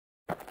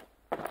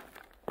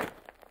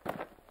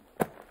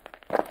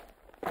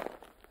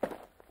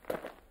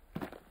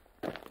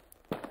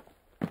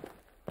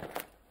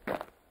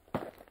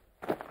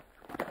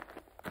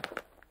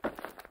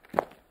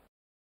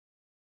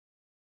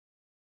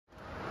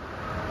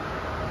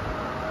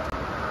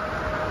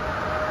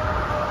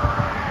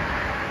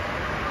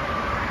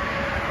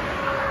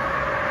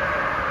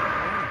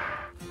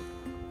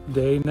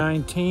Day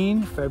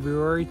 19,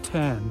 February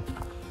 10.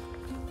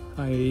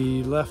 I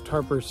left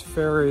Harpers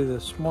Ferry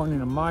this morning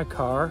in my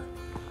car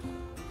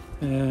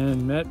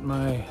and met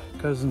my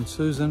cousin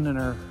Susan and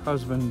her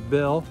husband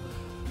Bill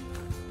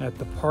at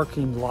the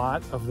parking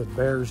lot of the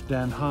Bears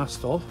Den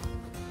Hostel.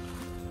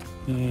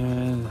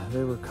 And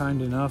they were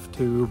kind enough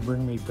to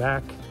bring me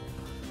back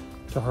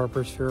to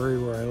Harpers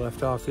Ferry where I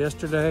left off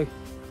yesterday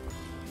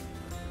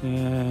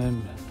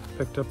and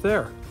picked up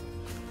there.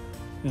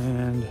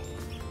 And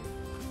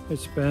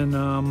it's been,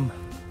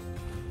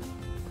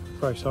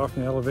 if I saw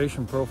from the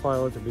elevation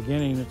profile at the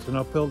beginning, it's an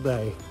uphill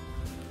day.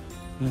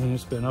 And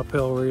it's been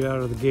uphill right out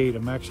of the gate.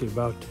 I'm actually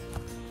about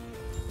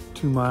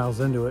 2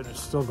 miles into it and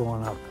it's still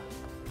going up.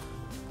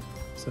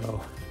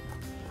 So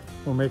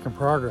we're making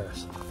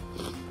progress.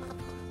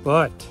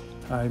 But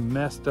I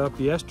messed up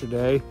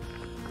yesterday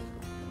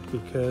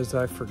because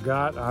I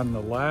forgot on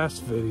the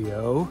last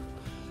video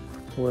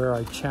where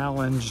I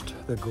challenged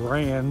the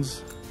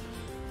Grands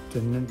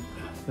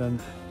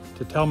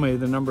to tell me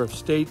the number of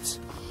states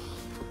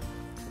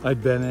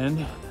I'd been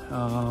in,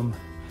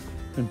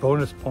 and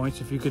bonus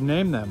points if you could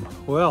name them.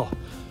 Well,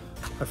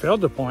 I failed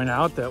to point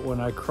out that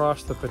when I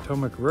crossed the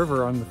Potomac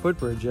River on the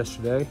footbridge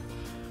yesterday,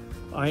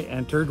 I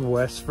entered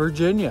West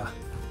Virginia.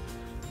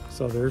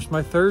 So there's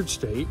my third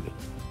state,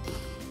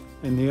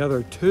 and the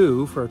other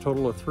two, for a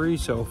total of 3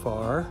 so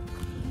far,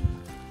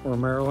 were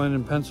Maryland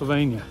and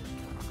Pennsylvania.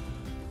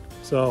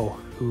 So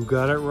who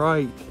got it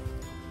right?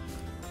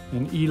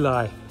 And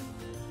Eli,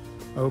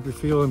 I hope you're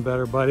feeling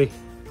better, buddy.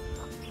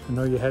 I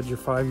know you had your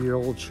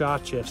 5-year-old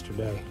shots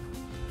yesterday,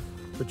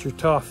 but you're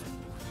tough.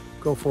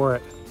 Go for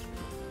it.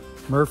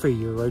 Murphy,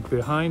 you're right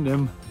behind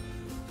him.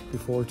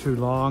 Before too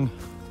long,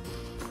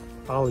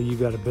 Ollie, you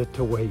got a bit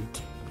to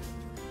wait.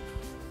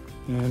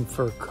 And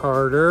for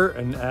Carter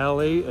and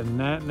Allie and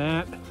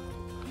Nat,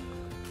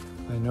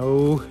 I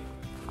know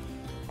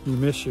you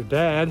miss your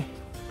dad.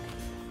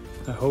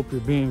 I hope you're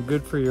being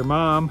good for your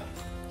mom.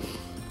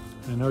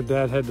 I know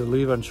Dad had to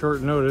leave on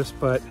short notice,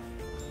 but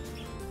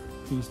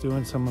he's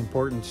doing some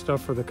important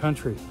stuff for the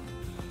country.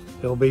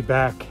 He'll be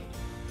back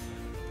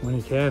when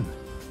he can.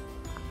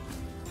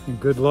 And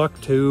good luck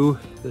to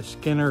the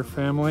Skinner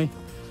family,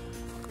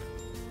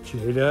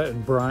 Jada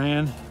and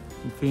Brian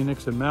and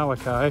Phoenix and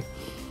Malachi,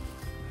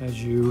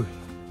 as you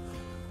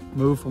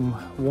move from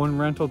one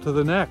rental to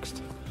the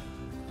next.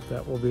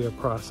 That will be a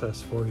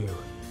process for you.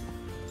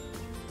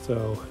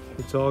 So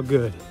it's all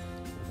good.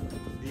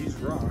 These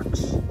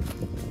rocks are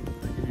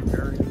getting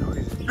very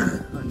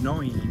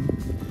annoying.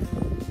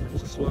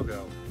 It's a slow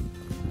go.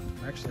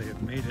 I actually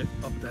have made it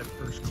up that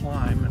first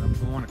climb and I'm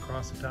going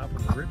across the top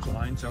of the ridge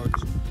line, so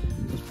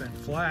it's been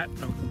flat,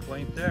 no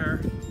complaint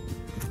there.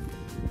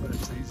 But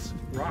it's these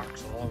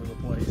rocks all over the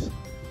place.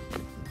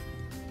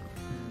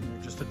 And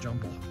they're just a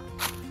jumble.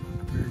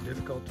 Very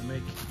difficult to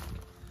make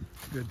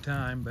good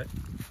time, but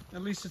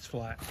at least it's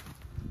flat.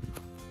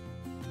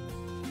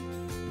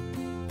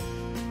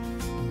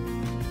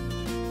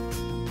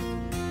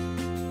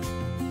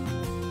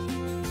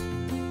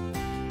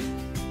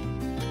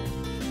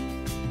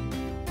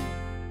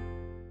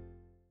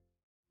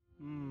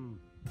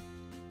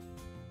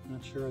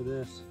 Not sure of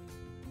this.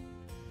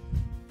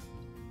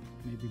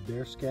 Maybe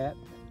bear scat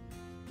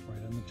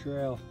right on the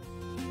trail.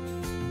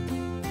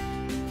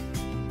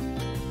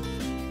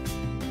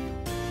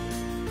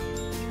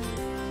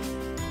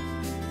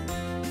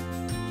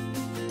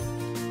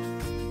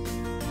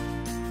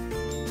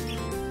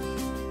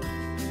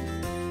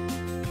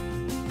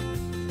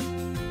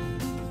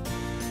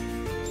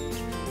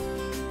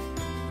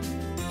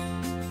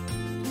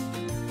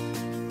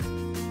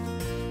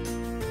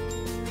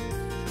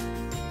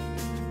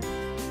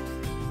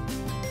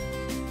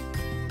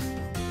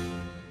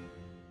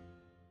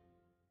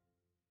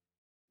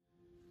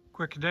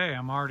 Quick day,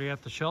 I'm already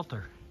at the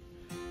shelter.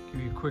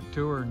 Give you a quick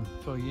tour and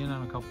fill you in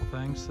on a couple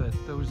things. That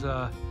those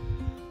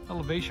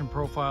elevation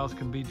profiles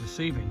can be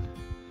deceiving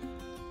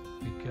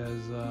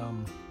because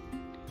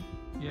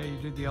yeah, you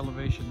do the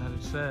elevation that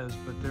it says,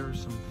 but there are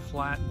some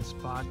flat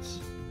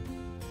spots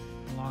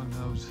along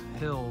those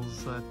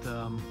hills that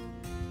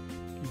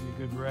give you a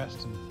good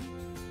rest and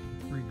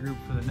regroup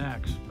for the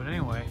next. But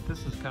anyway,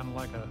 this is kind of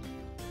like a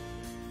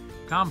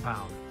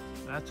compound.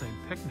 That's a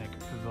picnic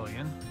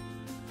pavilion,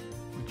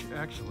 which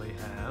actually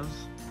has,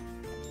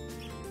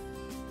 if you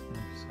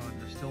saw it in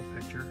the still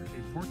picture,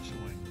 a porch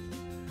swing.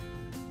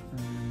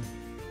 And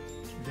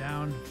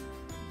down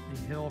the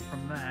hill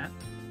from that,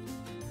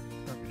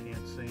 up you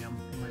can't see them,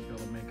 you might be able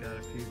to make out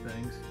a few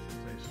things as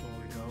they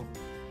slowly go.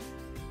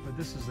 But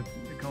this is,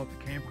 they call it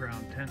the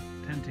campground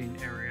tenting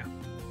area,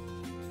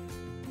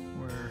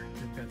 where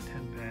they've got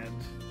tent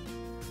pads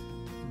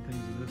and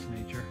things of this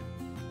nature.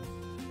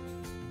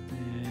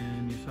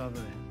 And you saw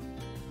the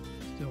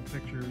still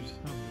pictures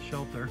of the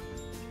shelter.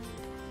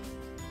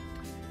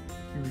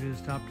 Here it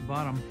is, top to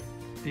bottom.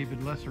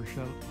 David Lesser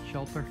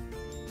shelter.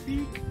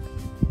 Eek.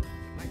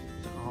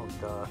 Oh,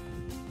 duh.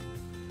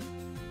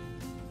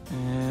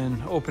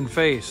 And open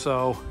face.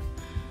 So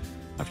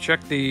I've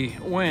checked the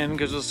wind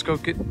because it's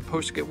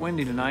supposed to get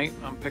windy tonight.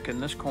 I'm picking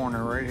this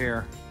corner right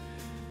here.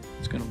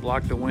 It's going to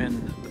block the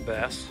wind the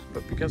best,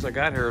 but because I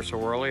got here so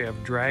early,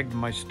 I've dragged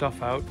my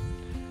stuff out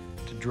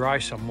to dry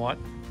somewhat.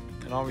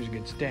 It always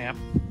gets damp.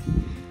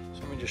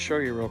 So let me just show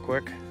you real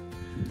quick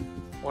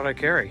what I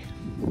carry.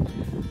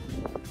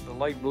 The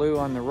light blue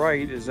on the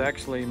right is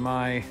actually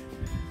my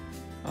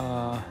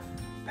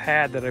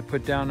pad that I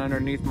put down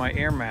underneath my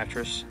air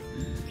mattress.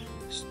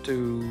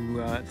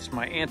 It's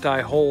my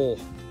anti-hole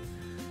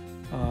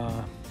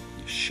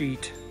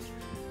sheet,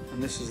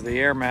 and this is the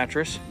air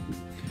mattress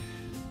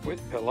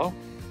with pillow,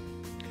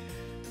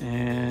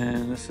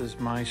 and this is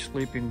my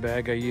sleeping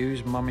bag I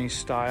use mummy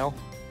style.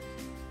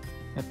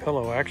 That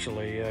pillow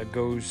actually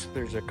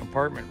there's a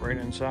compartment right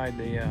inside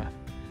the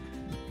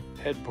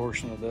head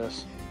portion of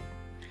this.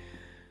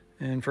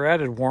 And for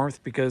added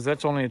warmth, because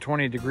that's only a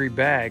 20-degree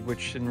bag,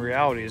 which in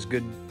reality is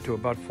good to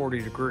about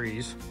 40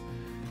 degrees.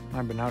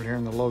 I've been out here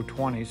in the low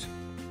 20s,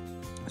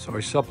 so I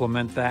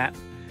supplement that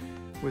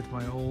with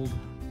my old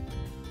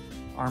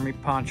Army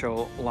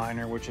poncho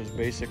liner, which is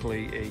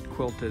basically a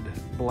quilted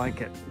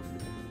blanket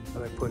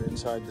that I put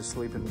inside the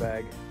sleeping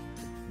bag.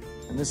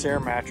 And this air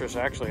mattress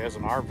actually has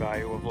an R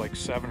value of like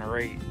 7 or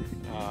 8.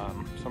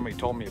 Somebody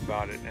told me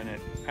about it, and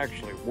it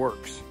actually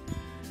works.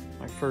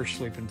 My first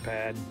sleeping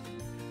pad,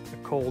 the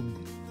cold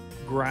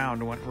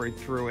ground went right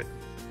through it.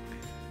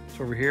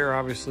 So over here,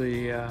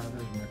 obviously,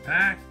 there's my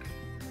pack.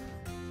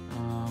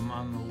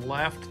 On the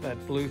left, that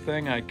blue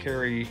thing, I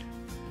carry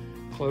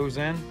clothes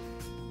in.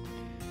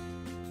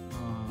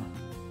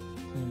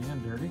 Clean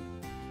and dirty.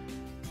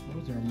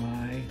 Those are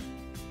my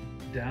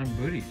down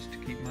booties to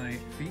keep my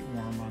feet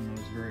warm on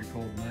those very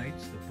cold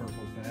nights. The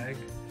purple bag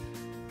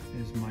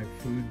is my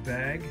food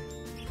bag,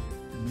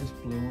 and this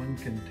blue one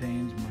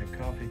contains my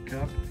coffee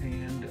cup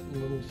and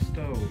little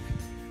stove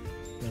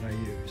that I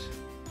use.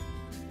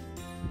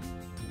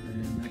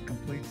 And that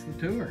completes the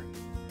tour.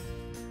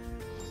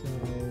 So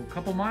a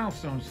couple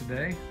milestones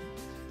today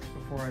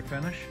before I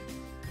finish.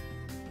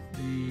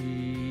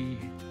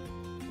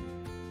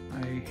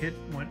 I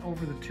went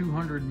over the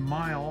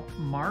 200-mile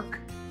mark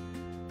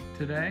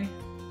today.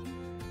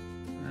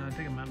 I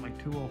think I'm at like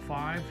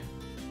 205,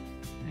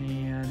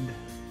 and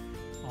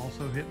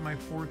also hit my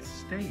 4th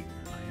state.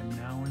 I am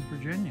now in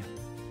Virginia.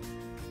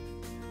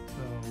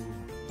 So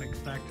bikes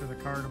back to the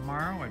car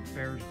tomorrow at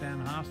Bears Den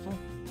Hostel.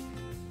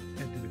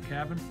 Head to the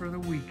cabin for the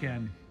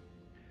weekend.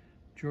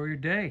 Enjoy your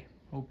day.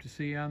 Hope to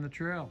see you on the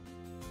trail.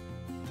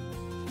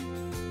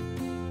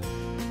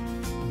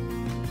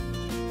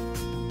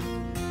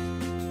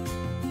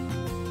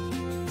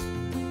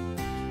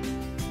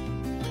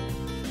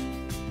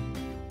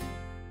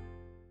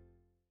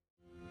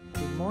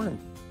 Good morning.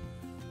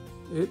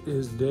 It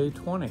is day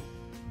 20,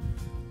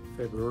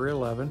 February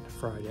 11th,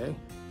 Friday.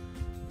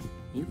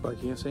 You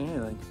probably can't see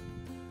anything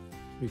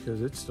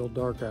because it's still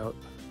dark out.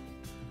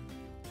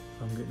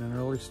 I'm getting an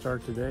early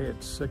start today at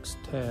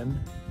 6:10.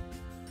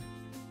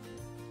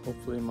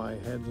 Hopefully my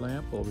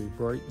headlamp will be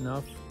bright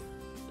enough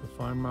to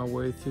find my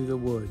way through the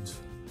woods.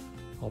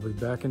 I'll be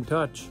back in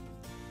touch.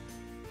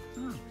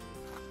 Oh.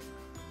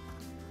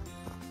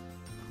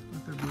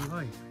 Let there be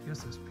light. I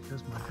guess it's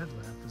because my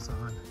headlamp is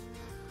on,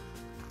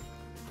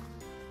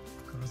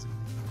 causing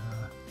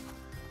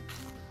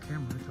the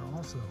camera to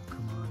also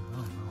come on. I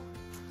don't know.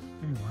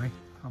 Anyway,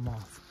 I'm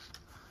off.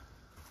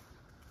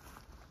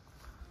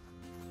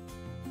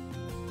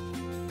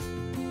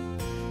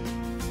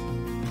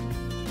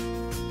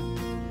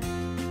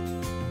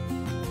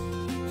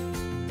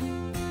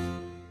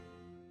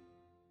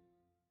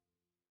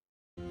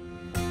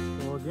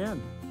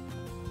 Again,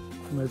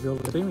 you might be able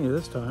to see me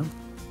this time.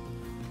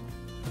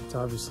 It's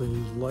obviously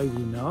light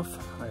enough.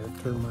 I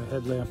have turned my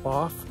headlamp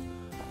off.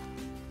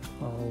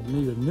 I'll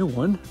need a new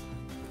one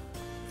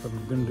if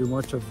I'm going to do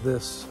much of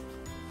this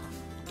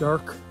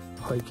dark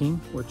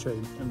hiking, which I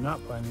am not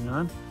planning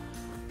on.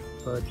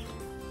 But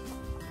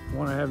the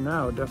one I have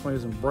now definitely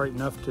isn't bright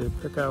enough to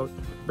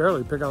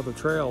barely pick out the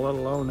trail, let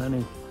alone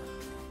any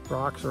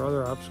rocks or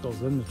other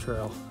obstacles in the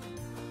trail.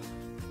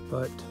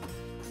 But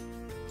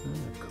yeah,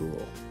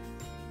 cool.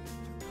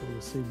 Able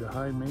to see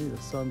behind me, the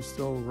sun's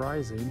still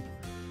rising,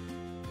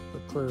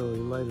 but clearly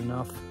light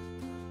enough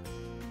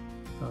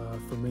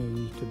for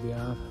me to be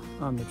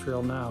on the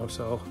trail now.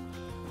 So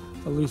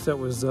at least that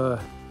was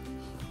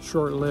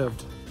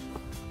short-lived.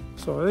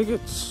 So I think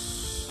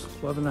it's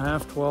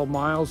 11.5, 12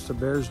 miles to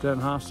Bears Den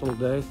Hostel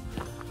today.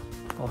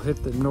 I'll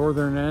hit the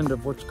northern end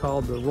of what's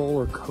called the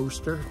roller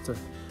coaster,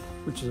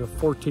 which is a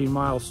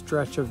 14-mile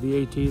stretch of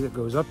the AT that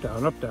goes up,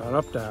 down, up, down,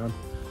 up, down.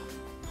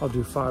 I'll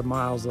do 5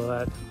 miles of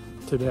that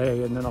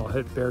today, and then I'll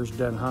hit Bears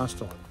Den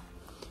Hostel.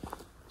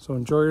 So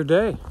enjoy your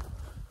day.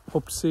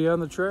 Hope to see you on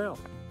the trail.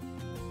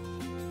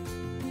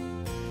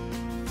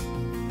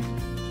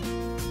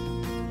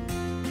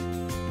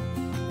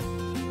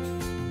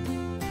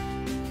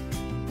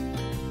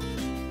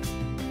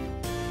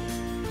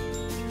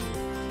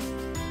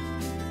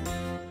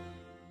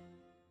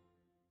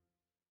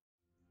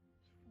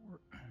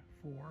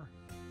 Four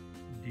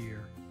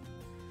deer.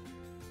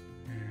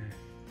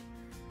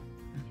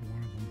 There's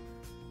one of them.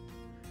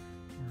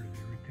 Where is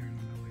he? Right there in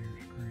the middle of your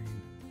screen.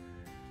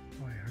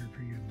 Probably hard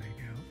for you to make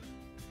out.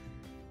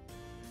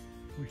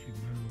 should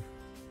move.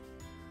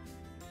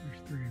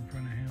 There's 3 in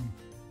front of him.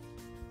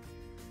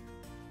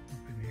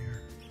 Up in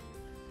here.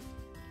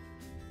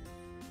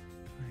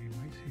 You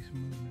might see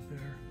some movement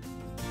there.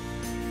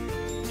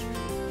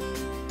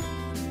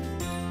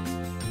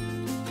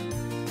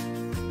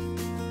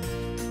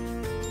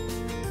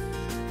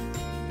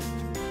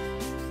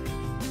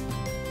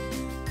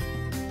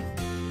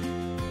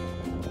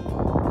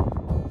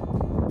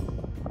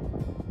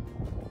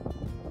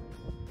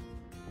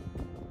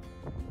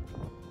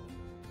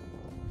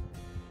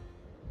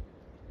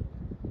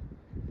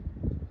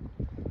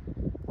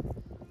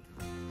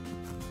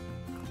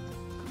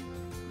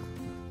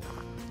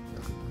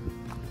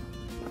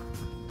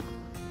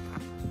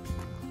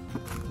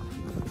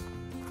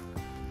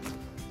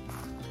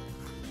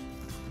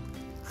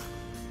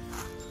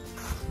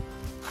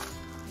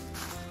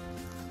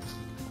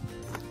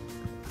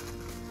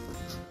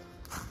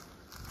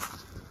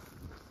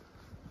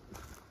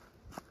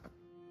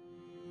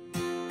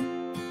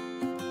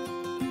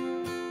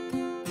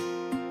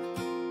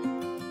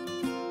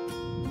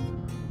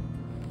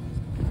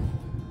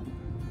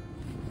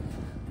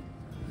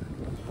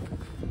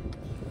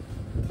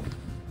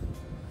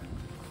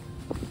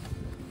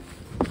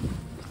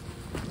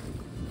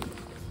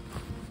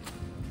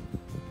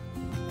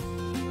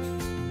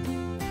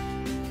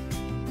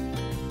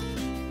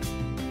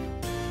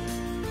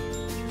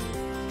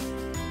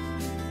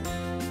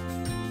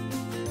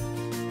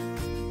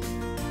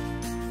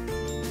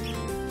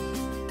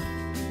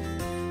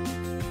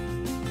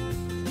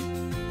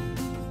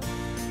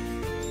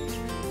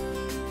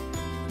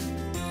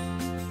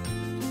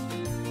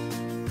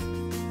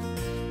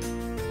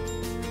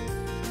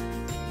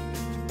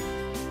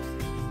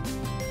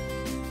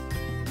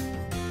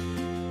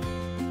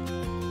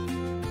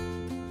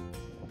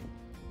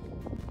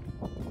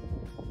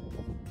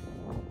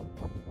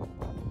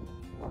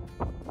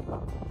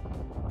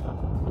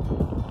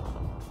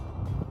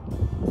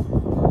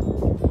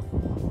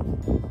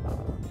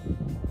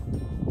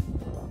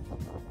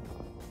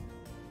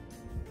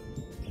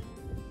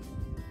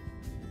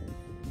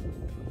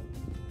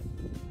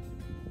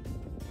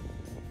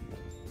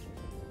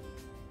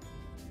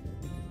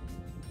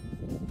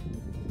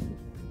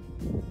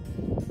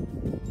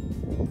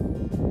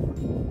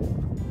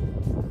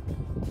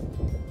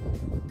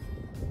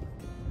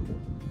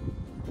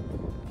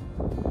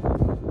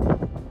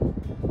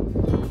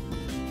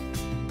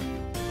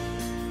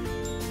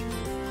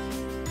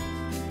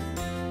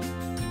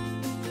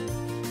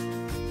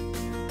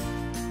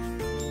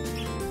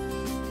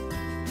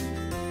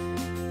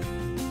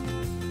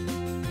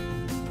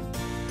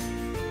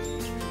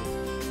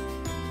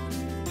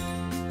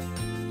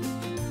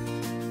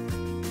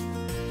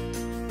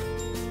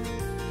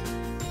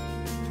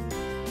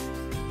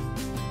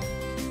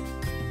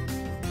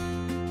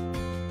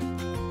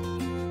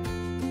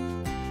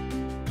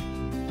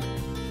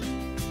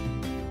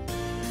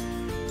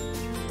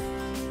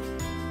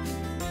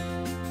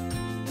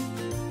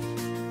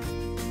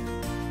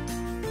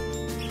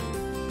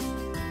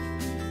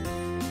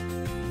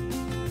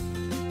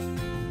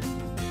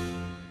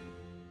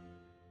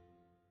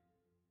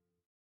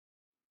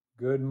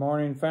 Good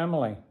morning,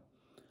 family.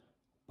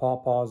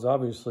 Pawpaw's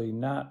obviously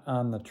not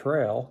on the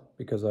trail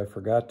because I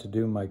forgot to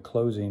do my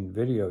closing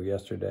video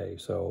yesterday.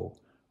 So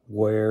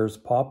where's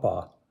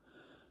Pawpaw?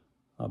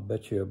 I'll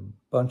bet you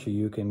a bunch of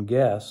you can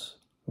guess.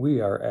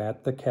 We are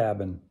at the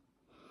cabin.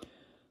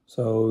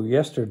 So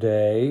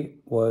yesterday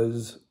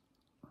was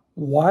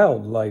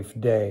Wildlife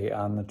Day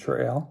on the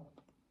trail.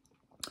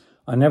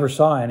 I never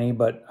saw any,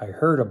 but I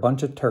heard a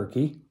bunch of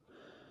turkey.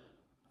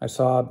 I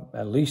saw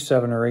at least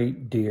 7 or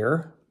 8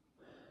 deer.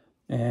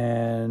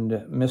 And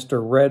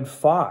Mr. Red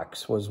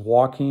Fox was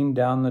walking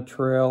down the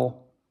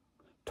trail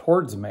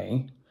towards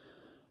me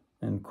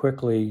and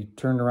quickly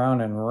turned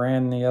around and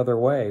ran the other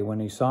way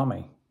when he saw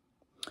me.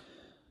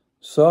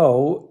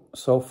 So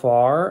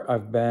far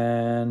I've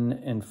been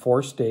in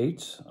 4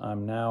 states.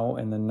 I'm now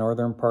in the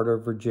northern part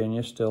of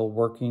Virginia, still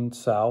working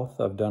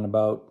south. I've done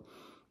about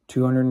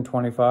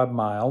 225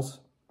 miles.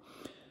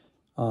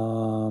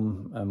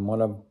 And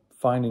what I'm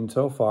finding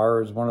so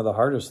far is one of the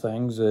hardest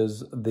things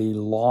is the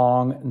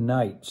long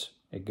nights.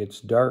 It gets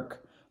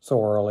dark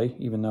so early,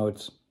 even though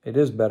it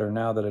is better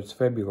now that it's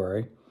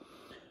February.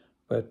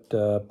 But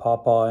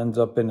Pawpaw ends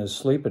up in his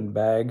sleeping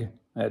bag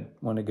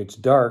when it gets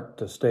dark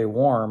to stay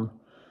warm,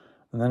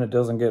 and then it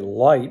doesn't get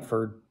light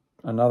for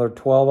another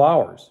 12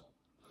 hours.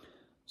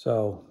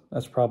 So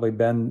that's probably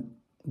been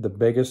the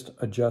biggest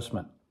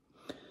adjustment.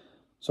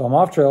 So I'm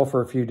off trail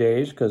for a few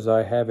days because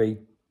I have a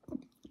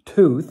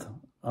tooth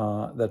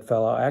that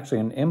fell out. Actually,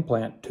 an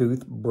implant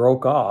tooth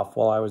broke off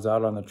while I was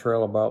out on the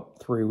trail about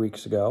 3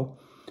 weeks ago.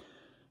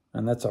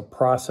 And that's a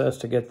process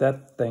to get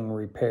that thing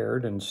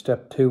repaired. And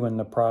step 2 in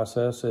the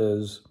process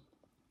is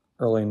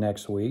early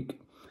next week.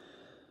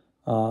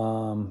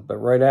 But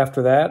right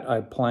after that,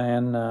 I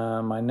plan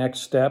my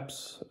next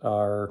steps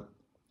are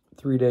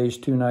 3 days,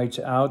 2 nights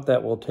out.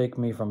 That will take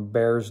me from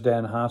Bears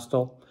Den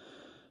Hostel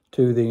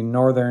to the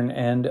northern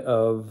end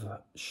of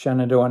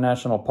Shenandoah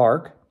National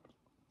Park.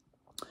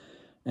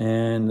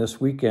 And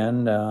this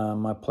weekend,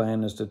 my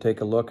plan is to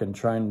take a look and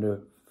trying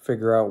to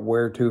figure out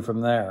where to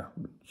from there.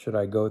 Should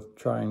I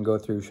try and go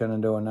through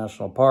Shenandoah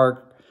National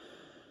Park?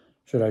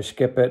 Should I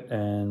skip it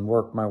and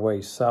work my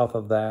way south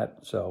of that?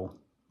 So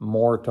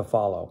more to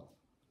follow.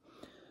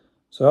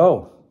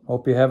 So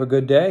hope you have a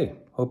good day.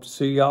 Hope to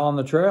see y'all on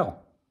the trail.